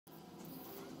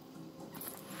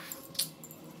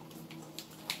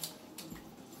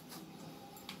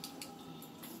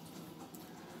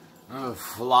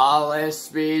Flawless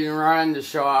speed run to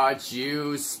show how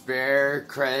you spare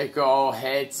critical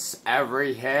hits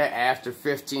every hit after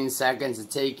 15 seconds of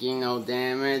taking no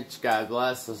damage. God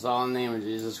bless us all in the name of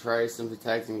Jesus Christ and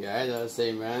protecting guide us.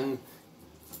 Amen.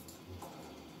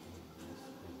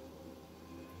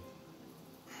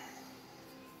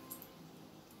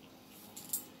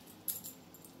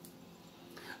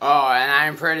 Oh, and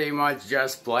I'm pretty much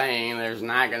just playing. There's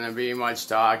not going to be much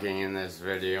talking in this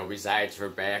video besides for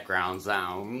background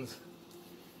sounds.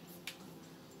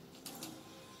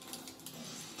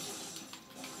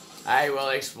 I will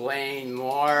explain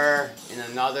more in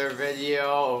another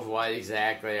video of what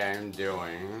exactly I'm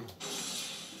doing.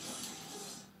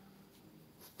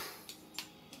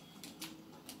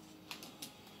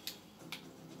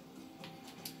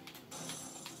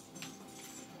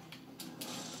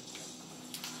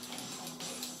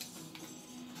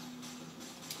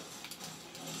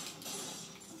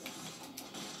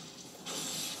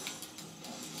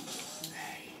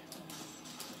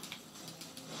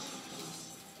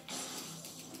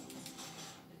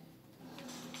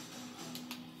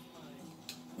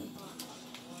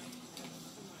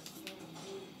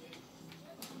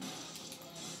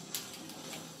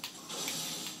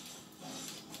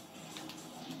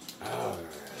 Oh,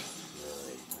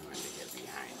 really? I want to get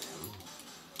behind him.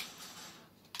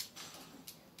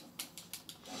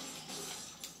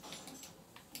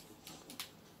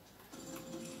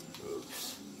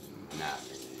 Oops. Not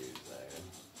going to use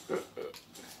that.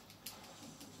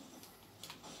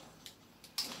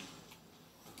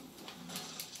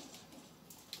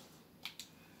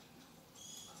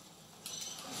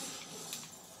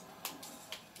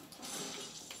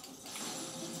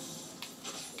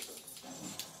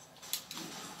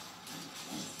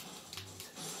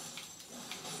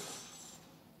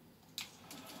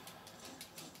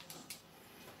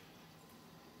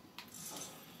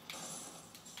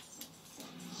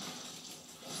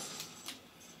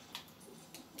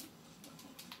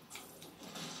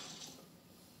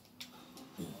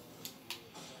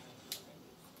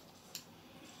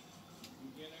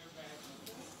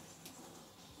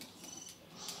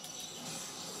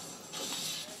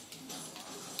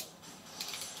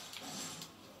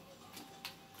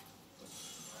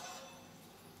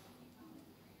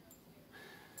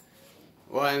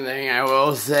 One thing I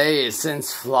will say is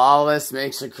since Flawless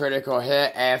makes a critical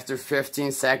hit after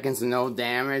 15 seconds and no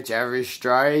damage every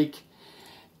strike,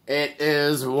 it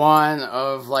is one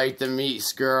of like the meat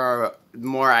skewer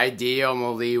more ideal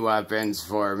melee weapons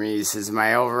for me, since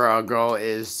my overall goal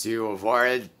is to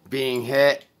avoid being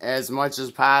hit as much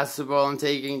as possible and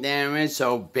taking damage.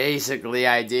 So basically,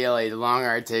 ideally, the longer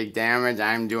I take damage,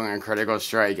 I'm doing a critical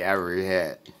strike every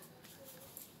hit.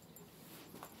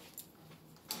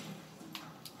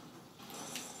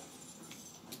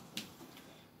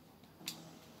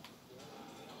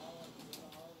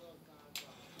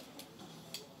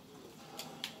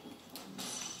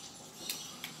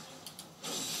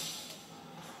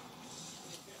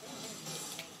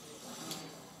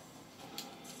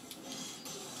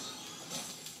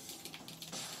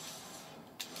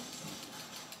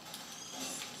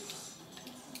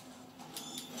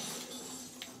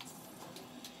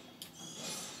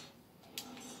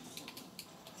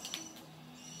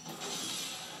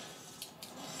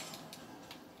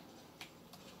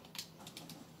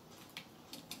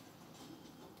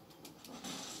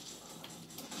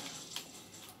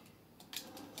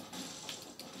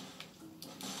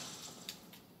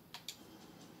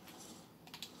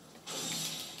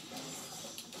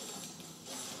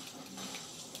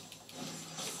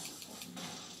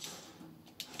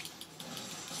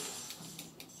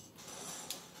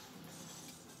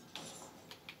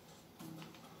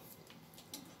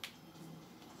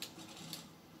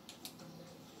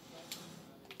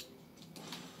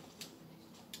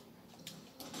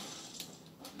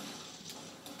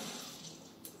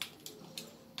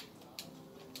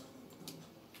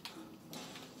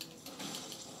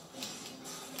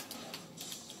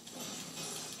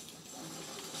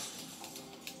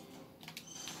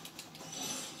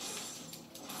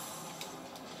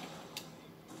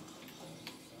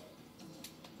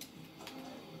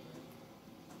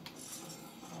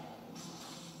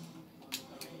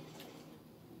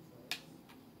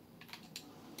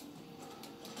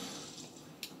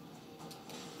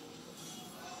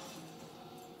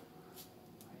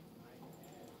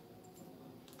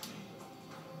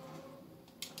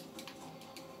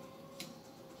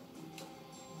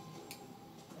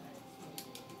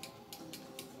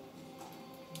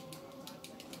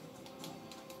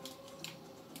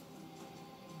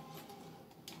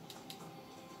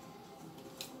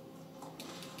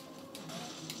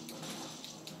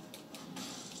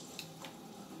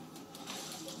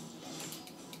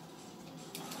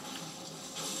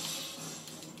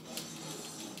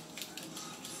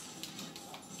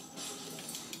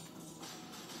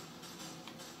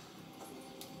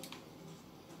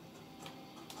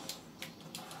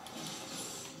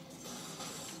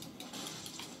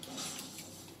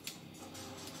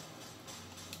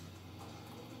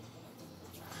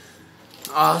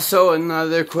 Also,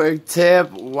 another quick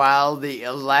tip, while the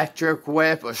electric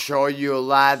whip will show you a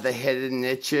lot of the hidden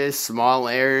niches, small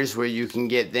areas where you can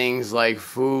get things like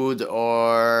food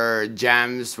or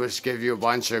gems, which give you a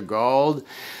bunch of gold.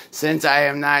 Since I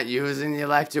am not using the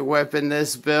electric whip in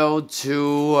this build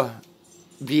to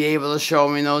be able to show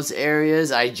me those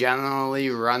areas, I generally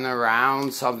run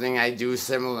around, something I do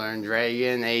similar in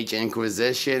Dragon Age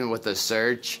Inquisition with the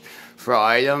search for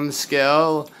items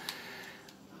skill.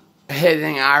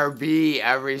 Hitting RB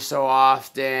every so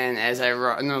often as I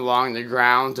run along the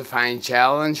ground to find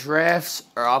challenge rifts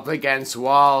or up against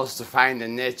walls to find the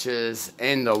niches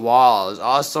in the walls.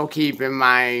 Also keep in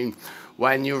mind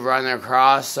when you run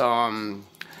across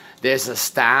there's a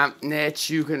stamp niche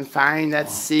you can find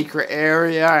that's secret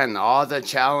area, and all the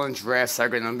challenge rifts are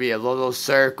going to be a little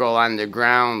circle on the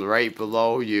ground right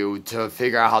below you to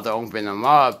figure out how to open them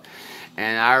up,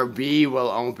 and RB will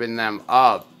open them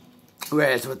up.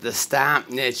 Whereas with the stamp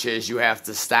niches, you have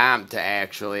to stamp to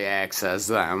actually access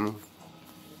them.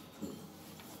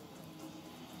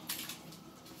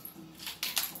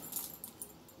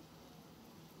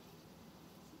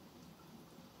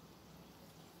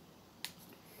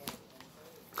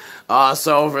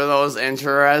 Also, for those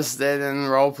interested in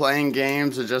role-playing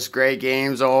games or just great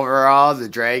games overall, the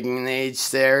Dragon Age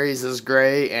series is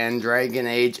great, and Dragon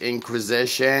Age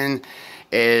Inquisition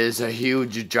is a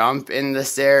huge jump in the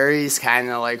series, kind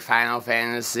of like Final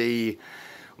Fantasy,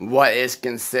 what is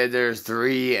considered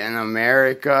 3 in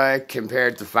America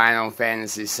compared to Final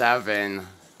Fantasy 7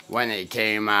 when it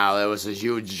came out. It was a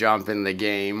huge jump in the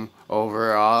game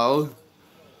overall.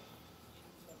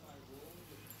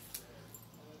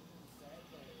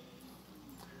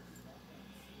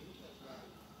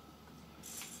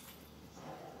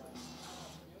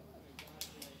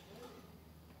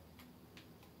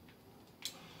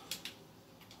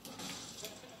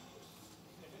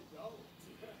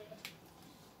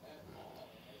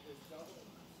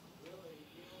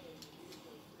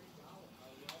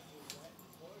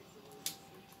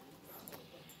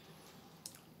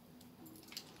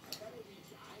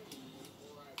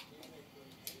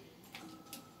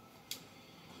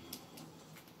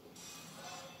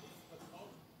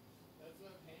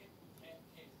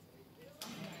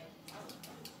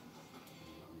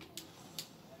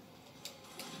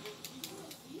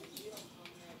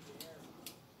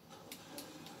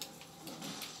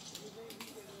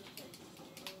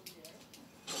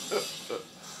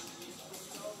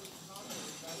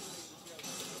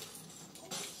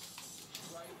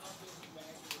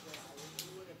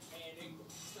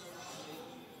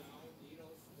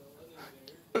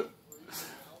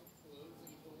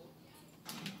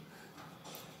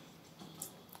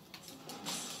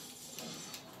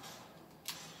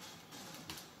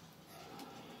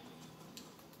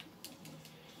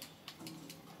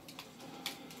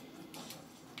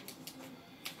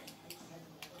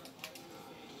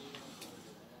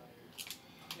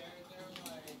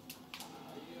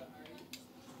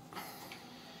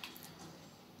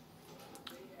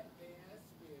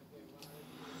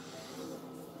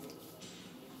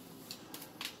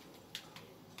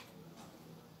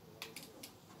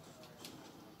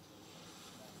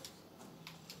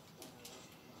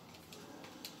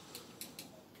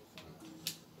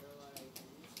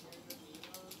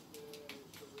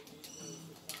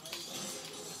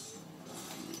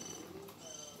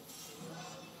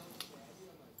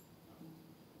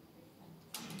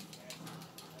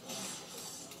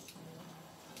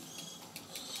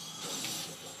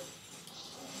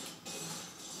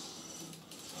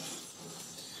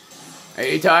 Are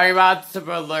you talking about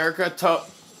the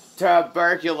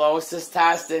tuberculosis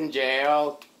test in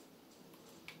jail?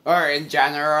 Or in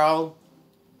general?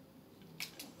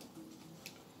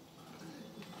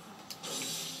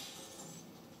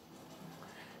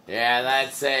 Yeah,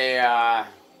 that's a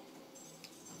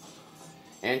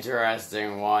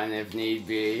interesting one if need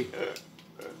be.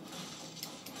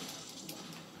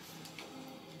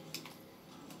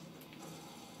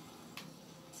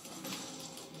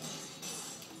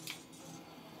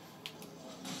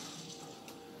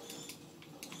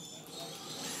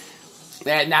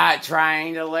 They're not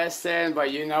trying to listen,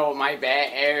 but you know, with my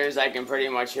bat ears, I can pretty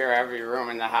much hear every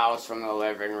room in the house from the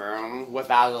living room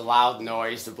without a loud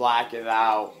noise to block it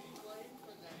out.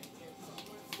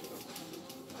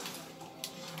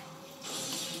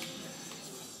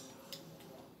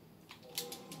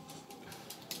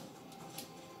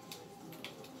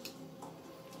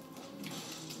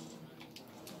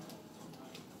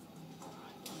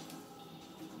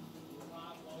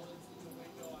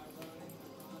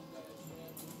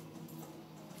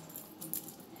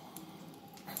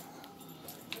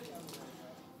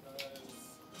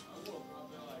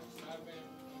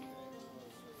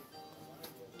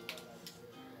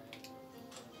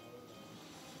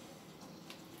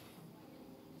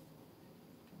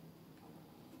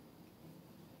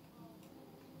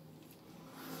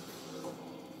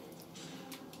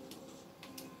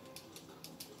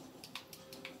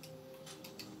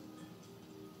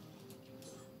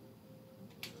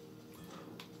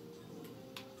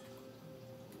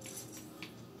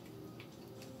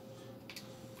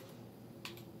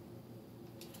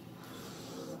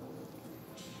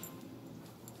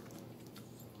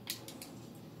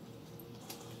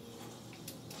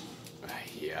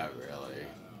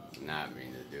 not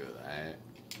mean to do that.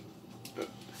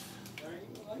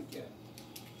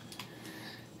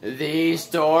 These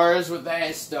doors with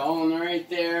that stone right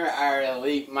there are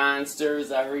elite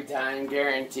monsters every time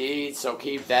guaranteed, so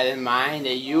keep that in mind.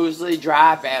 They usually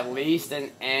drop at least an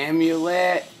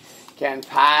amulet, can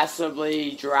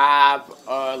possibly drop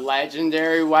a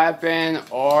legendary weapon,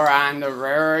 or on the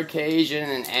rare occasion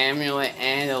an amulet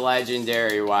and a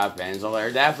legendary weapon, so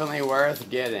they're definitely worth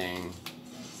getting.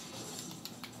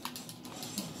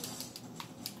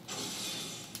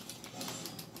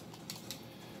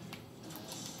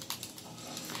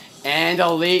 And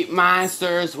elite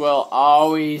monsters will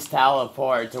always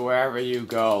teleport to wherever you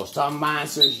go. Some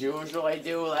monsters usually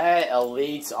do that,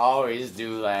 elites always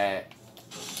do that.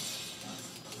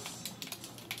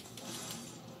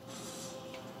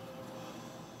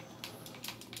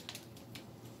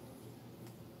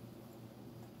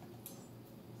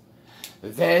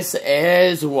 This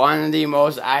is one of the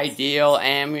most ideal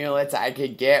amulets I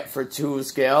could get for 2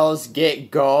 skills. Get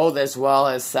gold as well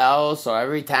as cells, so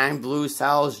every time blue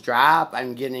cells drop,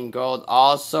 I'm getting gold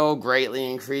also,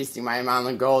 greatly increasing my amount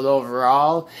of gold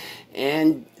overall.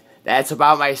 And that's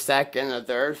about my second or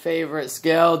third favorite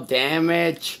skill.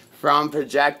 Damage from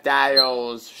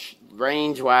projectiles,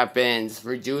 range weapons,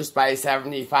 reduced by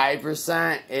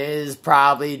 75% is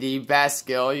probably the best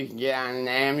skill you can get on an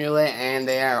amulet, and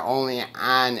they are only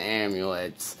on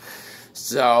amulets.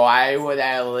 So I would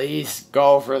at least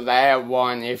go for that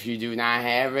one if you do not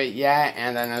have it yet.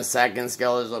 And then the second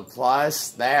skill is a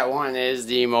plus. That one is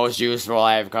the most useful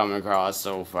I've come across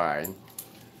so far.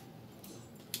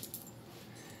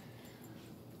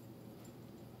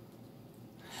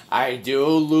 I do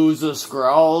lose a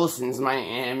scroll since my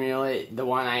amulet, the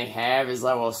one I have, is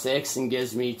level 6 and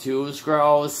gives me 2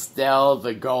 scrolls. Still,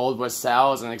 the gold with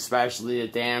cells and especially the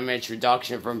damage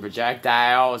reduction from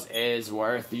projectiles is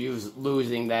worth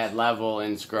losing that level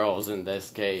in scrolls in this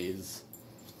case.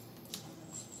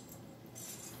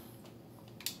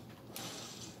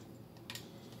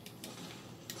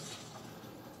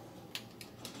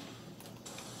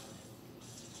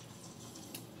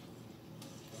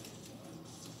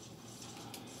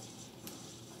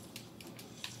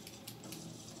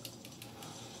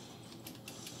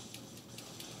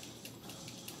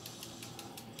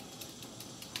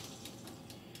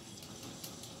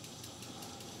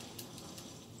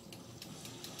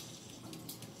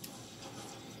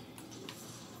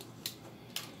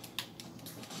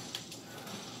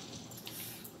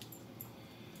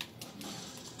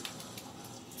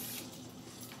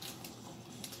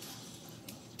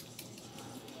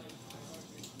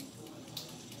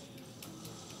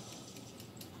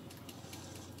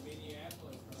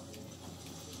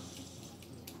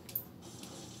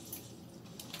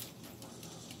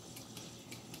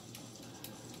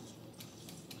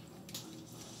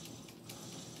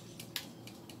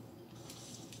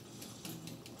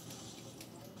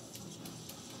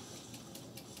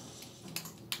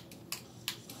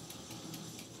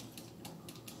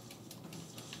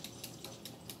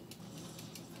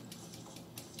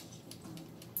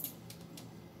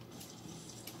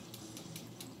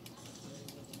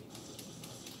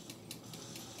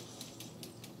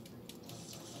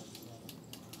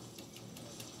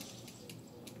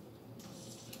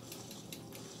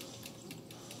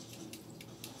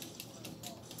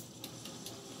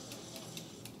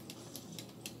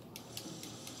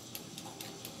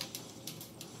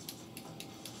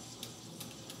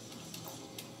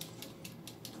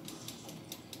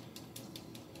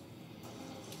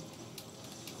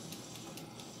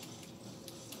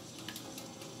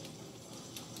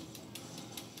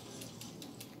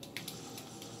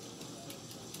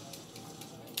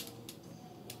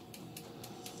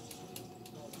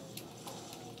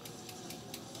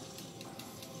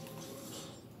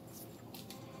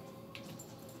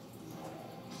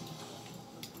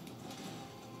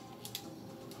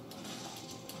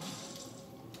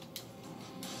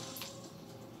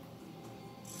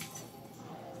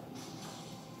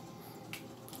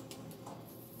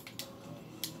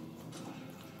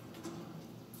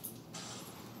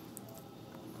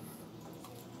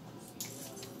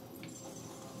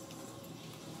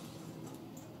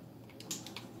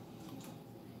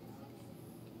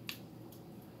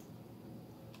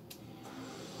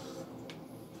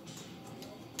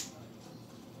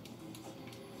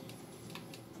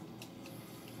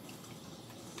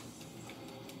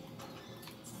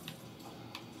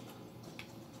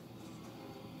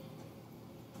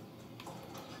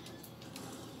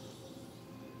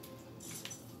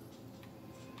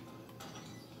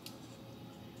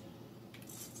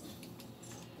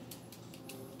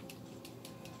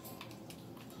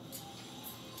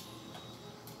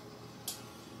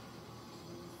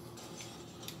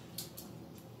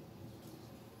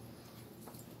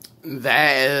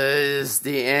 That is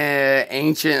the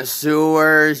ancient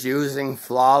sewers using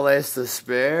flawless to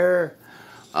spare.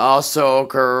 Also,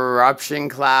 corruption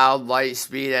cloud, light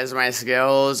speed as my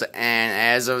skills, and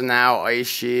as of now, ice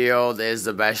shield is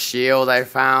the best shield I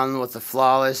found with the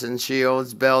flawless and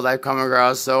shields build I've come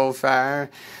across so far.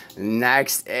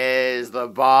 Next is the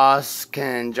boss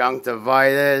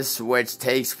conjunctivitis, which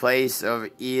takes place of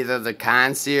either the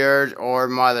concierge or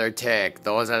mother tick.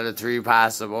 Those are the three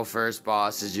possible first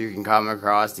bosses you can come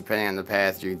across depending on the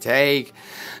path you take.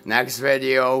 Next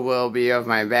video will be of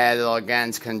my battle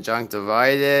against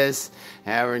conjunctivitis.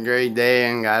 Have a great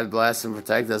day and God bless and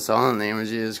protect us all in the name of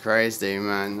Jesus Christ.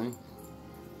 Amen.